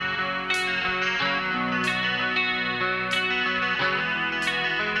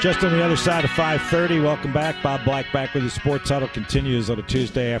Just on the other side of 5:30. Welcome back. Bob Black back with you. Sports Huddle continues on a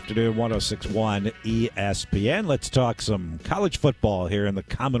Tuesday afternoon, 106.1 ESPN. Let's talk some college football here in the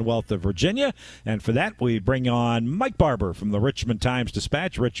Commonwealth of Virginia. And for that, we bring on Mike Barber from the Richmond Times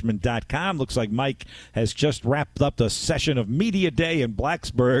Dispatch, richmond.com. Looks like Mike has just wrapped up the session of Media Day in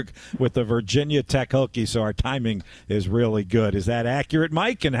Blacksburg with the Virginia Tech Hokies, so our timing is really good. Is that accurate,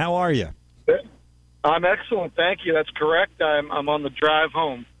 Mike? And how are you? I'm excellent, thank you. That's correct. I'm on the drive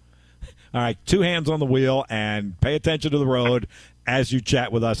home. All right, two hands on the wheel and pay attention to the road as you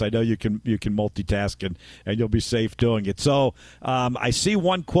chat with us. I know you can multitask and you'll be safe doing it. So I see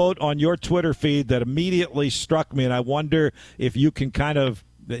one quote on your Twitter feed that immediately struck me, and I wonder if you can kind of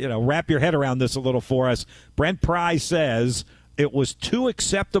wrap your head around this a little for us. Brent Pry says, "It was too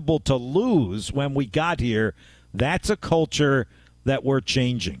acceptable to lose when we got here. That's a culture that we're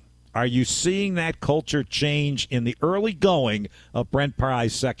changing." Are you seeing that culture change in the early going of Brent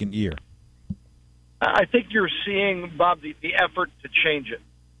Pry's second year? I think you're seeing, Bob, the effort to change it,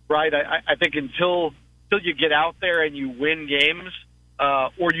 right? I think until you get out there and you win games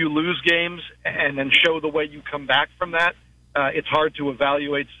or you lose games and then show the way you come back from that, it's hard to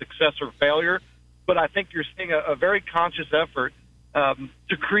evaluate success or failure. But I think you're seeing a very conscious effort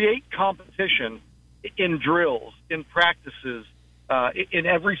to create competition in drills, in practices, in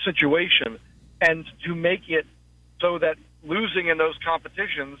every situation, and to make it so that losing in those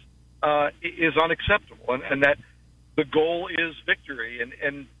competitions is unacceptable, and that the goal is victory.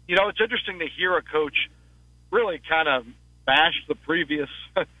 And it's interesting to hear a coach really kind of bash the previous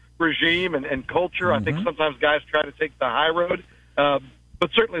regime and culture. Mm-hmm. I think sometimes guys try to take the high road,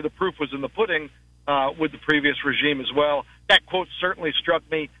 but certainly the proof was in the pudding with the previous regime as well. That quote certainly struck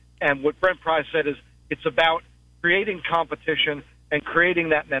me, and what Brent Pry said is it's about creating competition and creating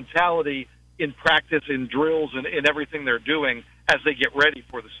that mentality in practice, in drills, and in everything they're doing as they get ready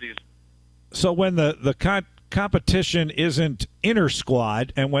for the season. So when the competition isn't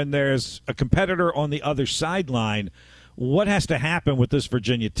inter-squad and when there's a competitor on the other sideline, what has to happen with this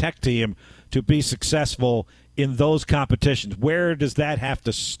Virginia Tech team to be successful in those competitions? Where does that have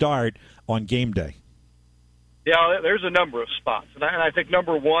to start on game day? Yeah, there's a number of spots. And I think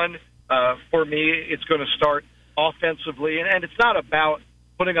number one, for me, it's going to start offensively. And it's not about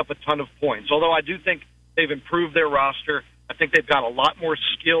putting up a ton of points, although I do think they've improved their roster. I think they've got a lot more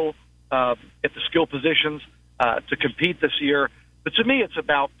skill at the skill positions to compete this year. But to me, it's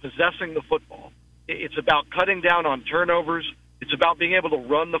about possessing the football. It's about cutting down on turnovers. It's about being able to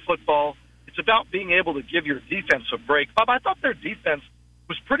run the football. It's about being able to give your defense a break. Bob, I thought their defense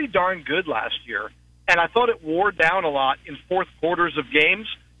was pretty darn good last year, and I thought it wore down a lot in fourth quarters of games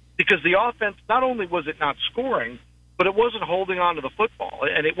because the offense, not only was it not scoring, but it wasn't holding on to the football,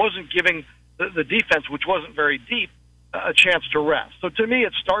 and it wasn't giving the defense, which wasn't very deep, a chance to rest. So to me,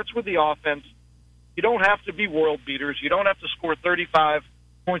 it starts with the offense. You don't have to be world beaters. You don't have to score 35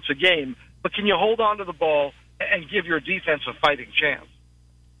 points a game, but can you hold on to the ball and give your defense a fighting chance?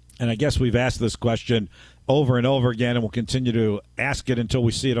 And I guess we've asked this question over and over again, and we'll continue to ask it until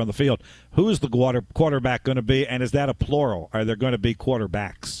we see it on the field. Who's the quarterback going to be, and is that a plural? Are there going to be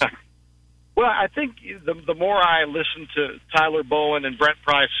quarterbacks? Well, I think the more I listen to Tyler Bowen and Brent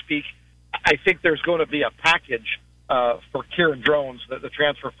Pry speak, I think there's going to be a package for Kieran Drones, the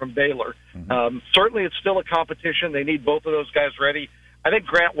transfer from Baylor. Mm-hmm. Certainly it's still a competition. They need both of those guys ready. I think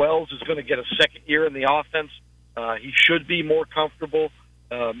Grant Wells is going to get a second year in the offense. He should be more comfortable,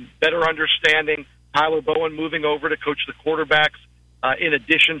 better understanding. Tyler Bowen moving over to coach the quarterbacks, in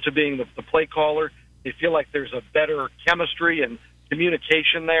addition to being the play caller. They feel like there's a better chemistry and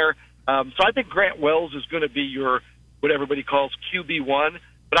communication there. So I think Grant Wells is going to be your, what everybody calls QB1.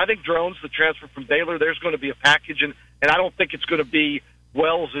 But I think Drones, the transfer from Baylor, there's going to be a package, and I don't think it's going to be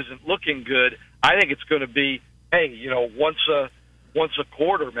Wells isn't looking good. I think it's going to be, hey, once a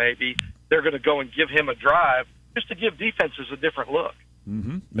quarter maybe, they're going to go and give him a drive just to give defenses a different look.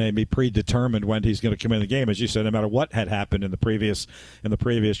 Mm-hmm. Maybe predetermined when he's going to come in the game, as you said, no matter what had happened in the previous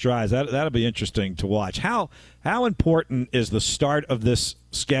drives. That'll be interesting to watch. How important is the start of this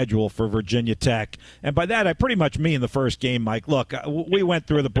schedule for Virginia Tech? And by that, I pretty much mean the first game, Mike. Look, we went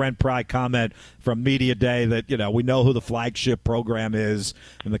through the Brent Pry comment from Media Day that, we know who the flagship program is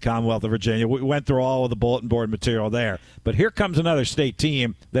in the Commonwealth of Virginia. We went through all of the bulletin board material there. But here comes another state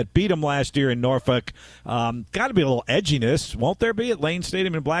team that beat them last year in Norfolk. Got to be a little edginess, won't there be, at Lane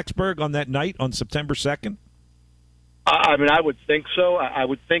Stadium in Blacksburg on that night on September 2nd? I mean, I would think so. I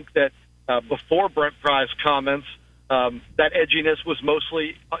would think that before Brent Pry's comments, that edginess was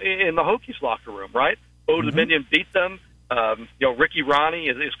mostly in the Hokies locker room, right? Old Dominion beat them. Ricky Ronnie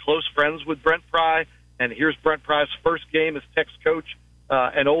is close friends with Brent Pry, and here's Brent Pry's first game as Tech's coach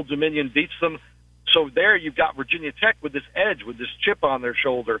and Old Dominion beats them. So there you've got Virginia Tech with this edge, with this chip on their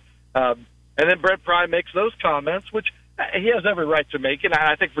shoulder. And then Brent Pry makes those comments, which he has every right to make. And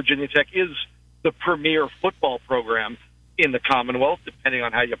I think Virginia Tech is the premier football program in the Commonwealth, depending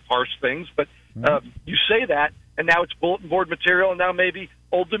on how you parse things. But you say that, and now it's bulletin board material, and now maybe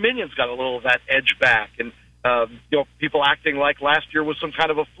Old Dominion's got a little of that edge back. And, people acting like last year was some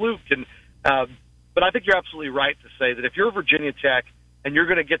kind of a fluke. And but I think you're absolutely right to say that if you're Virginia Tech and you're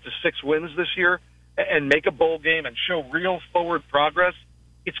going to get to 6 wins this year and make a bowl game and show real forward progress,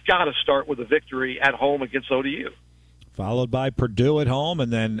 it's got to start with a victory at home against ODU. Followed by Purdue at home,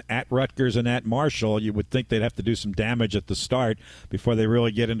 and then at Rutgers and at Marshall. You would think they'd have to do some damage at the start before they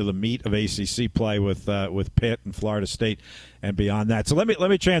really get into the meat of ACC play with Pitt and Florida State and beyond that. So let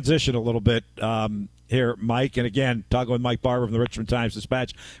me transition a little bit here, Mike. And again, talking with Mike Barber from the Richmond Times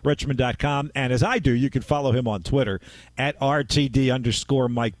Dispatch, richmond.com. And as I do, you can follow him on Twitter at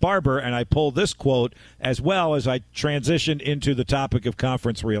 @RTD_Mike Barber. And I pulled this quote as well as I transition into the topic of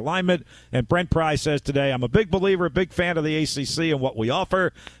conference realignment. And Brent Pry says today, I'm a big believer, a big fan of the ACC and what we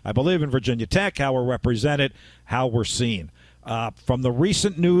offer. I believe in Virginia Tech, how we're represented, how we're seen. From the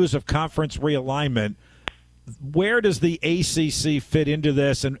recent news of conference realignment, where does the ACC fit into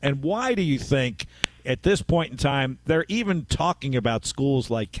this, and why do you think at this point in time they're even talking about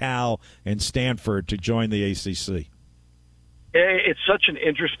schools like Cal and Stanford to join the ACC? It's such an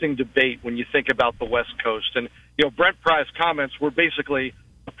interesting debate when you think about the West Coast. And, Brent Pry's comments were basically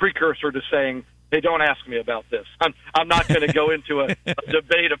a precursor to saying, hey, don't ask me about this. I'm not going to go into a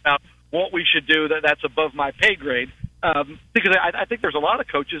debate about what we should do. That's above my pay grade. Because I think there's a lot of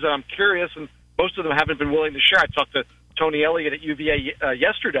coaches, and I'm curious, and most of them haven't been willing to share. I talked to Tony Elliott at UVA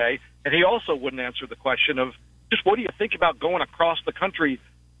yesterday, and he also wouldn't answer the question of just what do you think about going across the country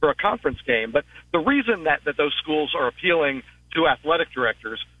for a conference game. But the reason that those schools are appealing to athletic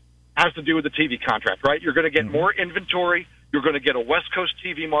directors has to do with the TV contract, right? You're going to get more inventory. You're going to get a West Coast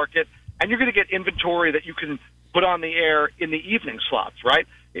TV market, and you're going to get inventory that you can put on the air in the evening slots, right?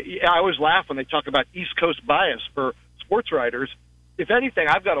 I always laugh when they talk about East Coast bias for sports writers. If anything,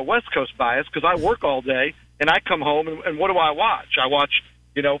 I've got a West Coast bias because I work all day and I come home and what do I watch? I watch,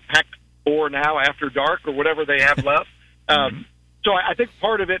 Pac 4 now after dark or whatever they have left. So I think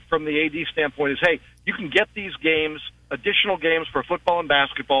part of it from the AD standpoint is, hey, you can get these games, additional games for football and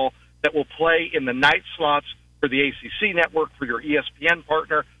basketball that will play in the night slots for the ACC network, for your ESPN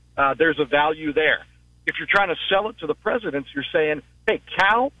partner. There's a value there. If you're trying to sell it to the presidents, you're saying, hey,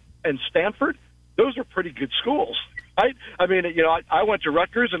 Cal and Stanford, those are pretty good schools. Right? I mean, I went to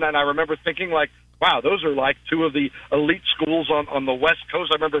Rutgers, and then I remember thinking, like, wow, those are like two of the elite schools on the West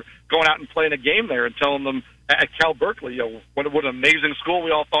Coast. I remember going out and playing a game there and telling them at Cal Berkeley, what an amazing school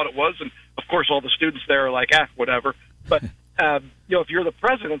we all thought it was. And, of course, all the students there are like, whatever. But, if you're the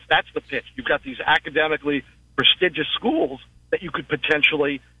presidents, that's the pitch. You've got these academically prestigious schools that you could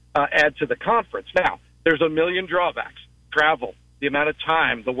potentially add to the conference. Now, there's a million drawbacks. Travel, the amount of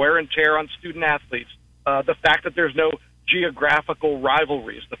time, the wear and tear on student-athletes, the fact that there's no geographical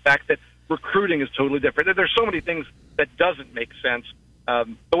rivalries, the fact that recruiting is totally different. There's so many things that doesn't make sense.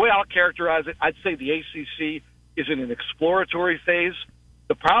 The way I'll characterize it, I'd say the ACC is in an exploratory phase.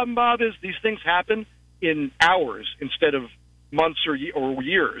 The problem, Bob, is these things happen in hours instead of months or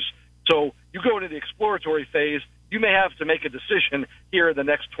years. So you go into the exploratory phase, you may have to make a decision here in the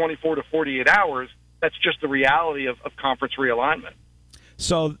next 24 to 48 hours. That's just the reality of conference realignment.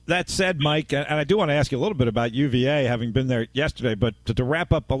 So that said, Mike, and I do want to ask you a little bit about UVA, having been there yesterday, but to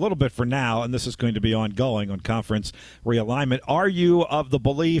wrap up a little bit for now, and this is going to be ongoing on conference realignment, are you of the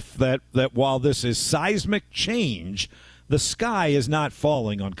belief that while this is seismic change, the sky is not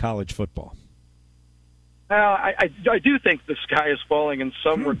falling on college football? I do think the sky is falling in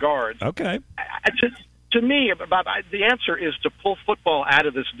some regards. Okay. To me, Bob, the answer is to pull football out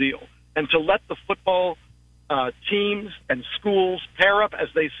of this deal and to let the football teams and schools pair up as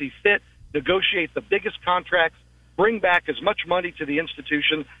they see fit, negotiate the biggest contracts, bring back as much money to the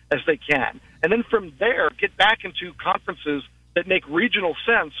institution as they can. And then from there, get back into conferences that make regional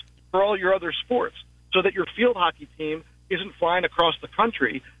sense for all your other sports so that your field hockey team isn't flying across the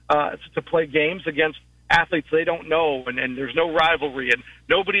country to play games against athletes they don't know, and there's no rivalry and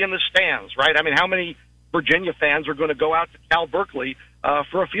nobody in the stands, right? I mean, how many Virginia fans are going to go out to Cal Berkeley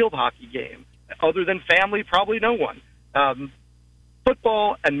for a field hockey game? Other than family, probably no one.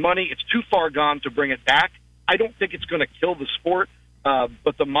 Football and money, it's too far gone to bring it back. I don't think it's going to kill the sport,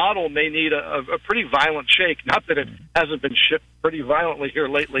 but the model may need a pretty violent shake. Not that it hasn't been shipped pretty violently here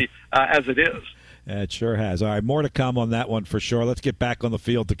lately as it is. It sure has. All right, more to come on that one for sure. Let's get back on the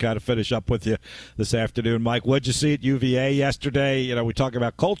field to kind of finish up with you this afternoon. Mike, what'd you see at UVA yesterday? You know, we talk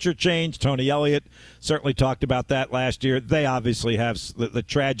about culture change. Tony Elliott certainly talked about that last year. They obviously have the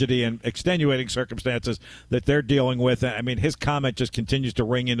tragedy and extenuating circumstances that they're dealing with. I mean, his comment just continues to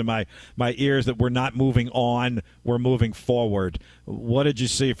ring into my ears that we're not moving on, we're moving forward. What did you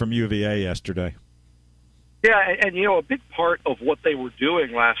see from UVA yesterday? Yeah, and you know, a big part of what they were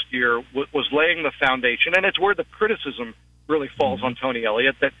doing last year was laying the foundation, and it's where the criticism really falls on Tony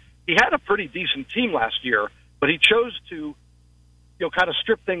Elliott, that he had a pretty decent team last year, but he chose to, you know, kind of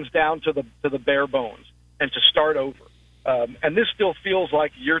strip things down to the bare bones and to start over. And this still feels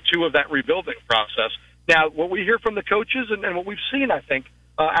like year two of that rebuilding process. Now, what we hear from the coaches and what we've seen, I think,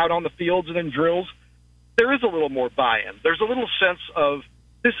 out on the fields and in drills, there is a little more buy-in. There's a little sense of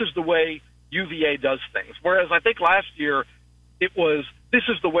this is the way UVA does things. Whereas I think last year it was, this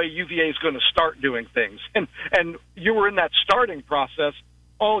is the way UVA is going to start doing things. And you were in that starting process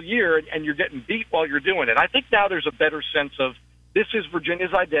all year, and you're getting beat while you're doing it. I think now there's a better sense of this is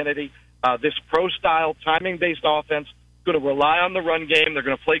Virginia's identity, this pro-style, timing-based offense, going to rely on the run game. They're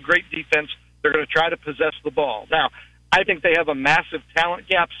going to play great defense. They're going to try to possess the ball. Now, I think they have a massive talent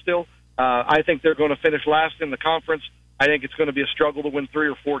gap still. I think they're going to finish last in the conference. I think it's going to be a struggle to win 3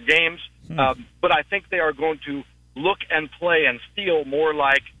 or 4 games. But I think they are going to look and play and feel more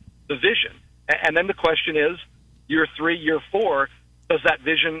like the vision. And then the question is, year 3, year 4, does that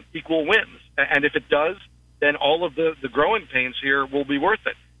vision equal wins? And if it does, then all of the growing pains here will be worth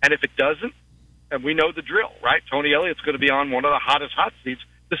it. And if it doesn't, and we know the drill, right? Tony Elliott's going to be on one of the hottest hot seats,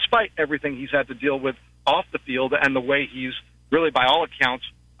 despite everything he's had to deal with off the field and the way he's really, by all accounts,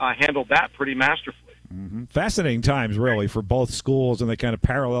 handled that pretty masterfully. Fascinating times, really, for both schools, and they kind of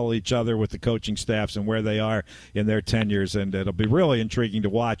parallel each other with the coaching staffs and where they are in their tenures, and it'll be really intriguing to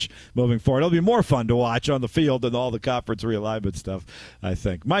watch moving forward. It'll be more fun to watch on the field than all the conference realignment stuff, I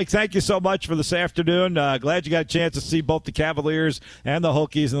think. Mike, thank you so much for this afternoon. Glad you got a chance to see both the Cavaliers and the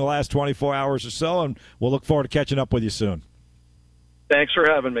Hokies in the last 24 hours or so, and we'll look forward to catching up with you soon. Thanks for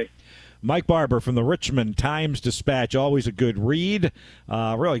having me. Mike Barber from the Richmond Times Dispatch, always a good read,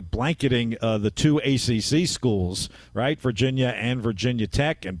 really blanketing the 2 ACC schools, right? Virginia and Virginia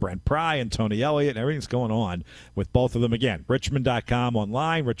Tech, and Brent Pry and Tony Elliott, and everything's going on with both of them. Again, Richmond.com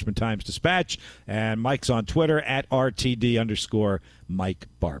online, Richmond Times Dispatch, and Mike's on Twitter at RTD_Mike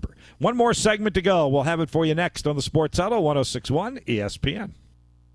Barber. One more segment to go. We'll have it for you next on the Sports Huddle, 106.1 ESPN.